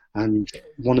happen. And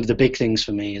one of the big things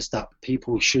for me is that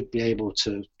people should be able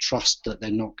to trust that they're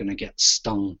not going to get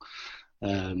stung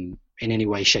in any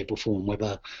way, shape or form,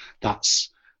 whether that's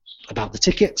about the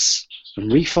tickets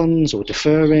and refunds or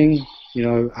deferring,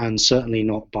 and certainly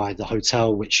not by the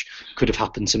hotel, which could have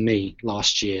happened to me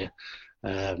last year,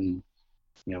 and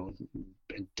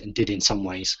did in some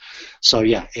ways. So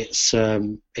yeah, it's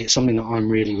something that I'm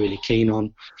really, really keen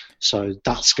on. So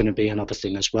that's going to be another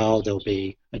thing as well. There'll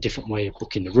be a different way of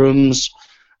booking the rooms,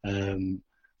 and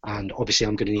obviously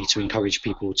I'm going to need to encourage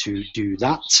people to do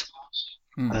that.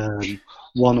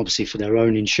 One, obviously for their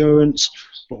own insurance,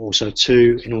 but also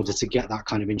two, in order to get that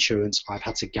kind of insurance, I've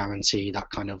had to guarantee that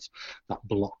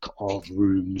block of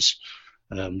rooms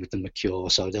with the Mercure.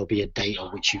 So there'll be a date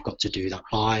at which you've got to do that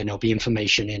by, and there'll be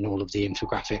information in all of the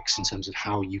infographics in terms of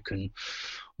how you can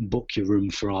book your room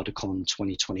for Ardacon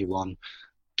 2021,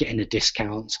 getting the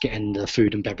discounts, getting the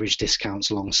food and beverage discounts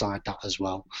alongside that as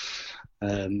well.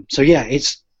 So yeah,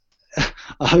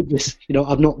 I hope this,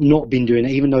 I've not been doing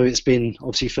it, even though it's been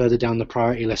obviously further down the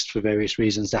priority list for various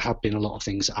reasons. There have been a lot of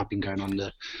things that have been going on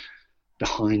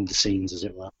behind the scenes, as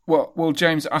it were. Well,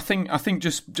 James, I think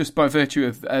just by virtue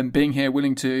of being here,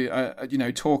 willing to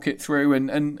talk it through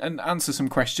and answer some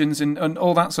questions and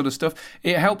all that sort of stuff,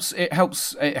 it helps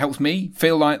me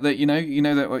feel like that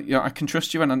that I can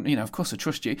trust you, and of course I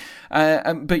trust you.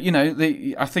 But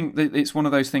I think that it's one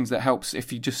of those things that helps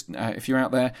if you're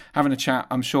out there having a chat.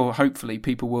 I'm sure hopefully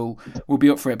people will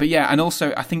be up for it. But yeah, and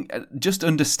also I think just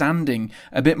understanding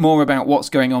a bit more about what's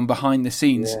going on behind the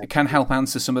scenes can help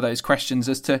answer some of those questions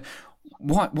as to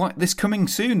what this coming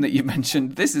soon that you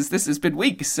mentioned. This has been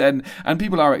weeks, and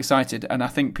people are excited, and I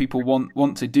think people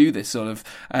want to do this sort of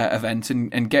event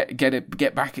and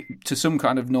get back to some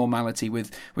kind of normality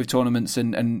with tournaments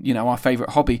and our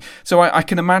favourite hobby. So I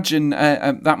can imagine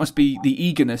that must be the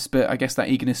eagerness, but I guess that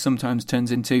eagerness sometimes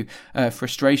turns into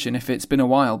frustration if it's been a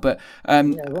while. But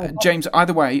James,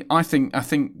 either way, I think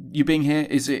you being here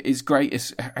is great.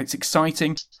 It's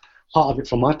exciting. Part of it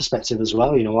from my perspective as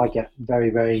well. I get very,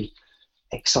 very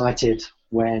excited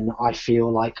when I feel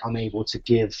like I'm able to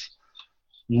give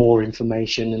more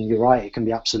information, and you're right, it can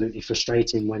be absolutely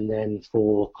frustrating when then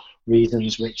for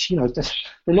reasons which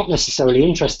they're not necessarily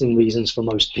interesting reasons for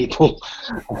most people.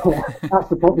 That's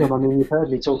the problem. I mean, you've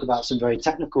heard me talk about some very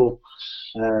technical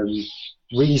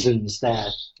reasons there,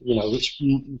 which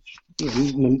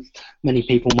many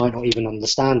people might not even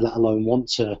understand, let alone want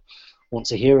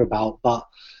to hear about. But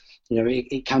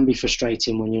it can be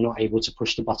frustrating when you're not able to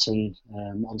push the button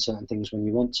on certain things when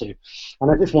you want to. And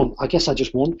I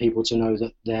just want people to know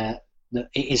that it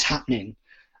is happening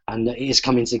and that it is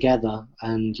coming together.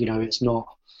 And it's not,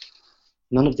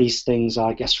 none of these things,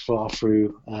 I guess, far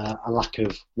through a lack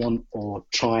of want or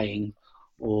trying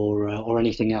or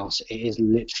anything else. It is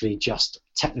literally just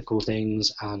technical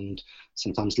things and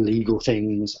sometimes legal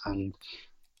things and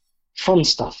fun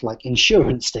stuff like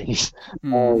insurance things.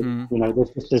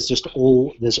 There's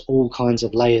all kinds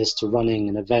of layers to running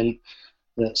an event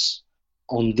that's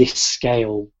on this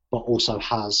scale, but also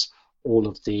has all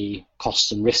of the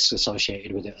costs and risks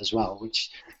associated with it as well,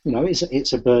 which, you know,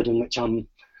 it's a burden which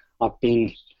I've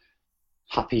been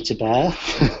happy to bear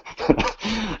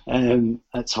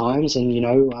at times, and, you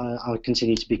know, I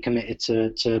continue to be committed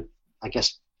to I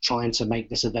guess trying to make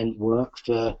this event work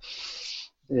for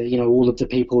you know, all of the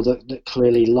people that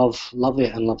clearly love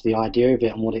it and love the idea of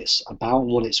it and what it's about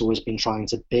and what it's always been trying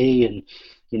to be. And,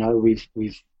 you know, we've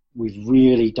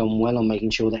really done well on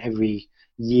making sure that every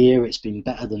year it's been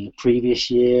better than the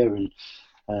previous year, and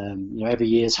you know, every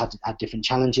year's had different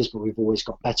challenges, but we've always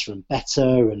got better and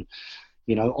better. And,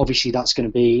 you know, obviously it's going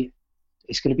to be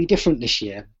different this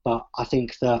year, but I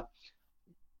think that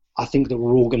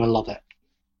we're all going to love it.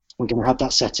 We're going to have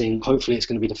that setting. Hopefully it's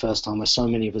going to be the first time where so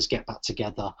many of us get back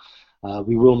together.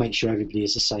 We will make sure everybody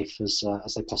is as safe as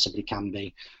they possibly can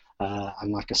be.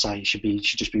 And like I say, it should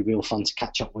just be real fun to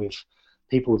catch up with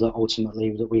people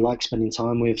that we like spending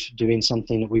time with, doing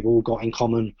something that we've all got in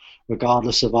common,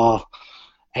 regardless of our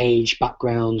age,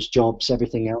 backgrounds, jobs,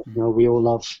 everything else. You know, we all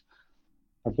love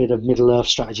a bit of Middle-earth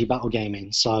strategy battle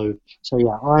gaming. So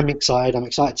yeah, I'm excited. I'm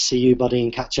excited to see you, buddy,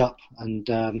 and catch up. And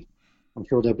I'm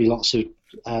sure there'll be lots of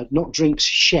not drinks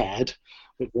shared,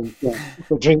 but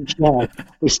drinks shared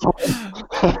this time.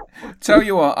 Tell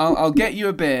you what, I'll get you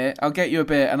a beer.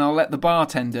 And I'll let the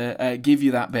bartender give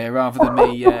you that beer rather than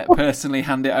me personally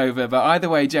hand it over. But either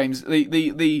way, James,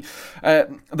 the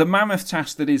mammoth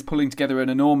task that is pulling together an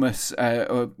enormous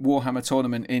Warhammer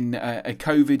tournament in a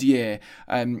COVID year,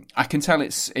 I can tell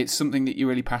it's something that you're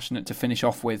really passionate to finish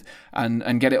off with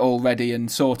and get it all ready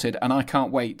and sorted. And I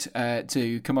can't wait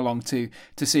to come along to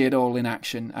see it all in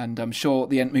action. And I'm sure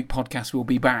the Entmoot podcast will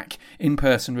be back in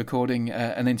person recording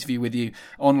an interview with you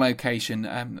on location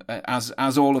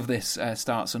as all of this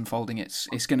starts unfolding.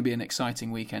 It's going to be an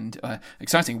exciting weekend,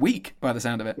 exciting week by the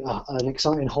sound of it. Yeah, an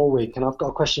exciting whole week. And I've got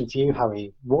a question for you,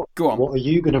 Harry. Go on. What are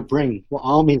you going to bring? What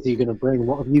armies are you going to bring?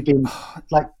 What have you been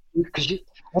like? Because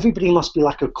everybody must be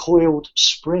like a coiled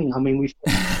spring. I mean, we've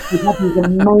had these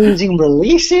amazing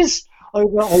releases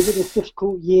over this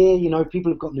difficult year. You know,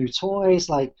 people have got new toys.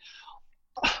 Like,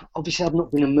 obviously I've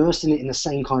not been immersed in it in the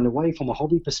same kind of way from a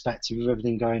hobby perspective with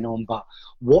everything going on, but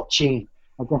watching,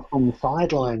 I guess, on the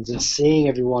sidelines and seeing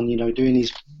everyone, you know, doing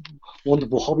these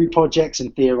wonderful hobby projects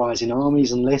and theorising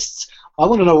armies and lists, I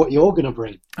want to know what you're going to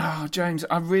bring. Oh, James,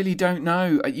 I really don't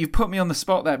know. You've put me on the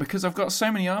spot there because I've got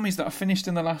so many armies that I finished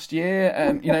in the last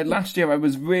year. You know, last year I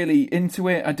was really into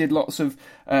it. I did lots of.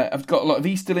 I've got a lot of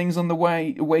Easterlings on the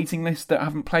waiting list that I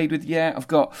haven't played with yet. I've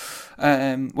got.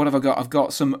 What have I got? I've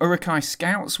got some Uruk-hai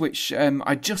Scouts, which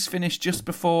I just finished just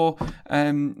before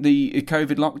the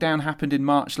COVID lockdown happened in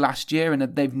March last year, and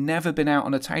they've never been out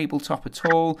on a tabletop at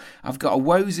all. I've got a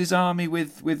Woses army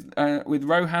with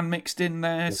Rohan mixed in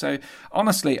there. So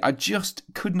honestly, I just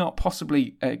could not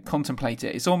possibly contemplate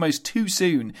it. It's almost too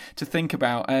soon to think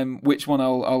about which one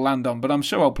I'll land on, but I'm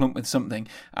sure I'll plump with something,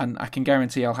 and I can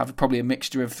guarantee I'll have probably a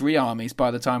mixture of 3 armies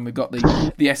by the time we've got the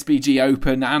SBG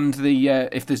Open and the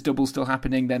if there's doubles still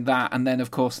happening, then that, and then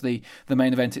of course the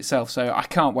main event itself. So I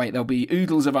can't wait. There'll be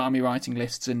oodles of army writing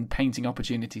lists and painting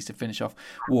opportunities to finish off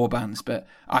warbands, but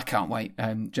I can't wait,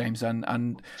 James,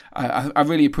 and I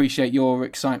really appreciate your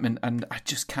excitement, and I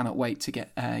just cannot wait to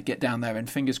get down there, and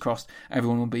fingers crossed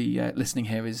everyone will be listening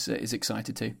here is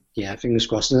excited too. Yeah, fingers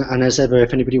crossed. And as ever,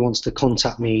 if anybody wants to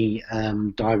contact me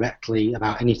directly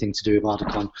about anything to do with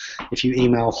Ardacon, if you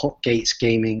email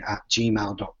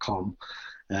hotgatesgaming@gmail.com,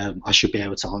 I should be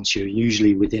able to answer you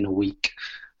usually within a week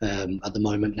at the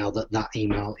moment, now that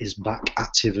email is back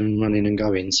active and running and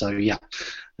going. So yeah,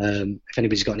 if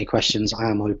anybody's got any questions, I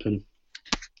am open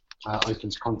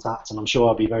to contact, and I'm sure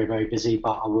I'll be very, very busy,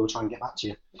 but I will try and get back to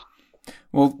you.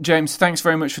 Well, James, thanks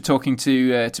very much for talking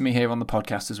to me here on the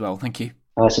podcast as well. Thank you.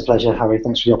 It's a pleasure, Harry.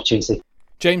 Thanks for the opportunity.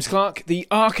 James Clark, the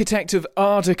architect of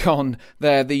Ardacon,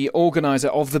 there, the organiser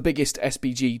of the biggest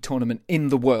SBG tournament in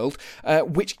the world,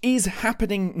 which is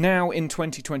happening now in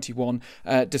 2021,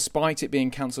 despite it being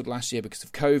cancelled last year because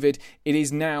of COVID. It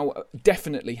is now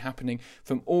definitely happening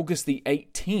from August the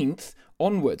 18th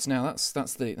onwards. Now that's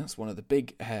one of the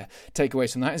big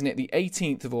takeaways from that, isn't it? The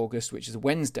 18th of August, which is a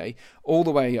Wednesday, all the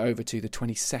way over to the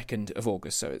 22nd of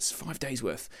August. So it's 5 days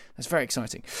worth. That's very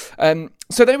exciting. So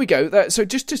there we go. So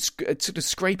just to sort of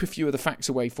scrape a few of the facts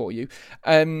away for you.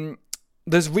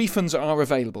 There's refunds are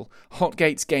available.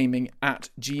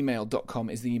 hotgatesgaming@gmail.com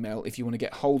is the email if you want to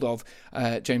get hold of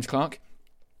James Clark.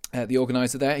 The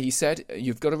organiser there, he said,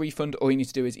 you've got a refund, all you need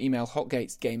to do is email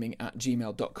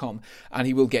hotgatesgaming@gmail.com and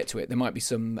he will get to it. There might be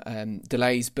some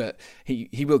delays, but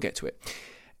he will get to it.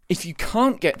 if you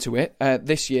can't get to it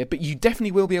this year, but you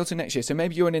definitely will be able to next year, so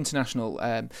maybe you're an international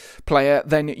player,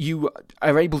 then you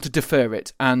are able to defer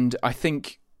it. And I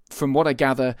think, from what I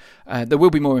gather, there will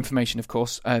be more information, of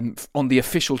course, on the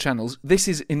official channels. This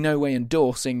is in no way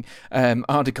endorsing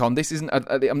Ardacon. This isn't.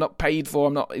 I'm not paid for.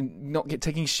 I'm not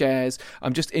taking shares.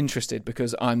 I'm just interested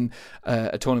because I'm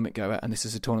a tournament goer, and this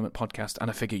is a tournament podcast, and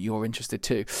I figure you're interested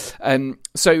too.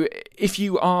 So if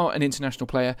you are an international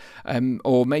player,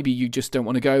 or maybe you just don't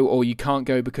want to go, or you can't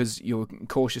go because you're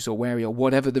cautious or wary, or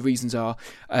whatever the reasons are,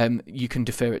 you can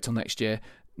defer it till next year.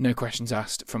 No questions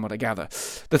asked, from what I gather.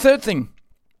 The third thing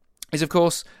is, of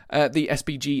course, the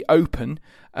SBG Open.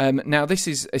 Now, this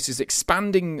is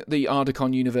expanding the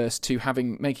Ardacon universe to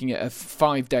making it a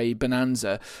 5-day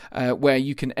bonanza where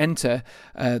you can enter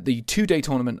the 2-day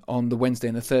tournament on the Wednesday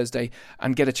and the Thursday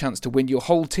and get a chance to win your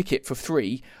whole ticket for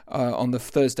free on the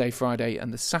Thursday, Friday,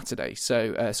 and the Saturday.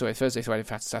 So, Thursday, Friday,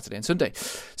 Saturday, and Sunday.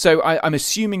 So, I'm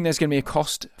assuming there's going to be a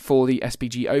cost for the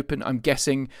SBG Open. I'm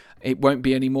guessing it won't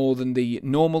be any more than the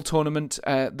normal tournament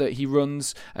that he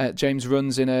runs. James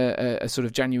runs in a sort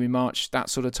of January, March, that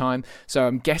sort of time. So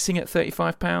I'm guessing at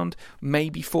 £35,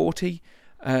 maybe 40.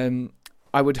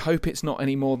 I would hope it's not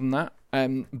any more than that.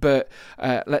 But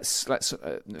let's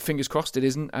fingers crossed it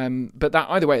isn't. But that,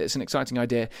 either way, it's an exciting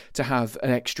idea to have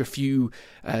an extra few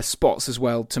spots as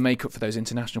well to make up for those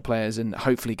international players, and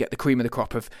hopefully get the cream of the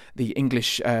crop of the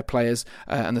English players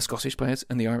and the Scottish players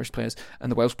and the Irish players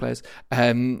and the Welsh players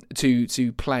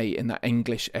to play in that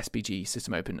English SBG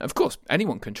System Open. Of course,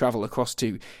 anyone can travel across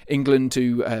to England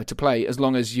to play, as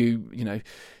long as you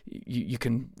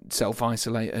can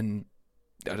self-isolate and,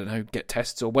 I don't know, get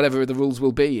tests or whatever the rules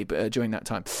will be during that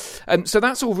time. So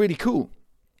that's all really cool.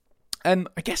 I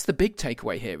guess the big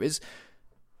takeaway here is,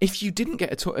 if you didn't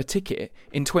get a ticket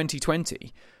in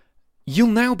 2020, you'll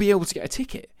now be able to get a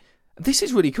ticket. This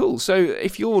is really cool. So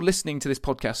if you're listening to this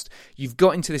podcast, you've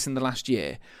got into this in the last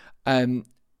year,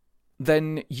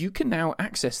 then you can now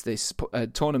access this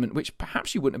tournament, which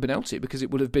perhaps you wouldn't have been able to, because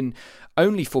it would have been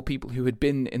only for people who had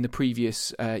been in the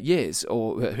previous years,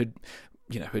 or who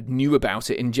knew about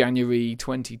it in January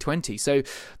 2020. So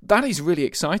that is really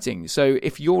exciting. So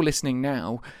if you're listening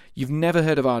now, you've never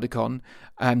heard of Ardacon,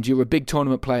 and you're a big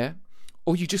tournament player,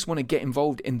 or you just want to get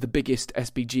involved in the biggest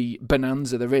SBG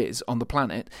bonanza there is on the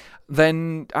planet,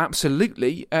 then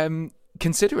absolutely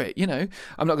consider it.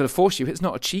 I'm not going to force you. It's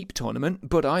not a cheap tournament,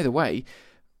 but either way,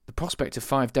 the prospect of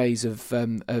 5 days of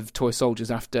Toy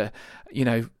Soldiers after,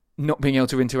 not being able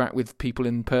to interact with people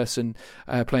in person,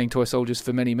 playing Toy Soldiers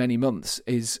for many, many months,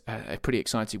 is a pretty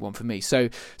exciting one for me. So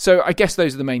I guess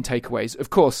those are the main takeaways. Of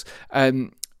course,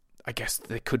 I guess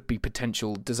there could be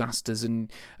potential disasters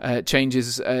and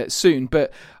changes soon,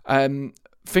 but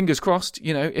fingers crossed,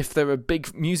 if there are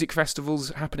big music festivals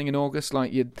happening in August,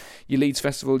 like your Leeds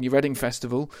Festival and your Reading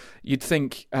Festival, you'd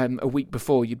think a week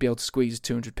before you'd be able to squeeze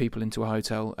 200 people into a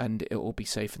hotel and it'll all be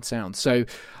safe and sound. So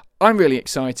I'm really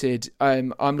excited.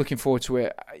 I'm looking forward to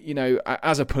it.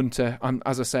 As a punter,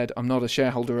 as I said, I'm not a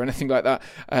shareholder or anything like that.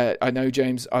 I know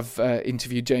James. I've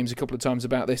interviewed James a couple of times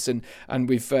about this, and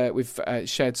we've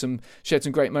shared some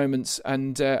great moments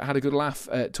and had a good laugh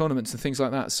at tournaments and things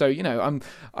like that. So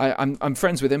I'm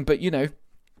friends with him, but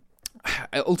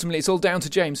ultimately it's all down to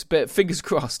James. But fingers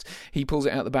crossed he pulls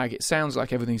it out of the bag. It sounds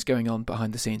like everything's going on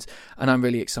behind the scenes, and I'm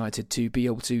really excited to be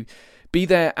able to be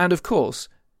there and, of course,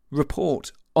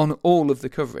 report on all of the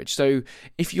coverage. So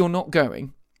if you're not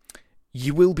going,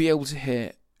 you will be able to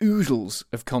hear oodles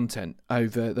of content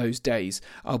over those days.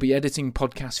 I'll be editing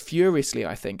podcasts furiously,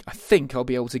 I think. I think I'll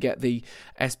be able to get the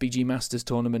SBG Masters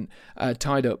tournament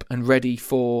tied up and ready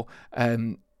for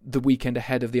the weekend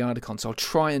ahead of the Ardacon. So I'll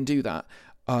try and do that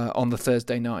on the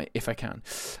Thursday night if I can.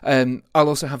 I'll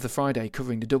also have the Friday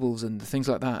covering the doubles and the things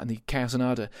like that, and the Chaos and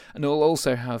Arda, and I'll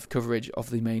also have coverage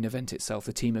of the main event itself,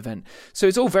 the team event. So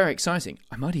it's all very exciting.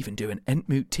 I might even do an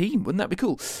Entmoot team. Wouldn't that be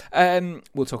cool?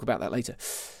 We'll talk about that later.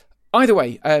 Either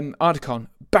way, Ardacon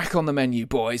back on the menu,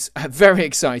 boys. Very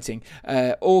exciting.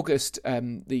 August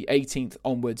the 18th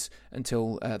onwards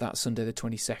until that Sunday the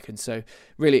 22nd. So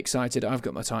really excited. I've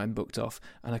got my time booked off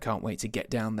and I can't wait to get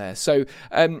down there. So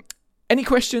any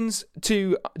questions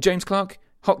to James Clark,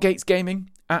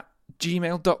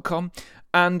 hotgatesgaming@gmail.com.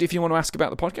 And if you want to ask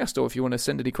about the podcast, or if you want to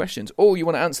send any questions, or you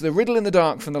want to answer the riddle in the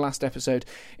dark from the last episode,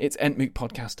 it's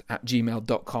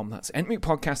entmootpodcast@gmail.com. That's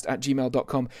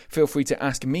entmootpodcast@gmail.com. Feel free to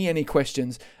ask me any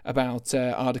questions about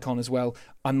Ardacon as well.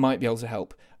 I might be able to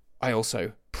help. I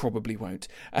also probably won't.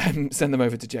 Send them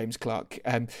over to James Clark.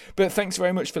 But thanks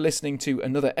very much for listening to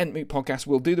another Entmoot podcast.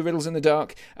 We'll do the riddles in the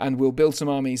dark, and we'll build some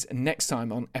armies next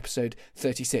time on episode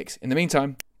 36. In the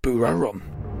meantime, Boo-ra-rum.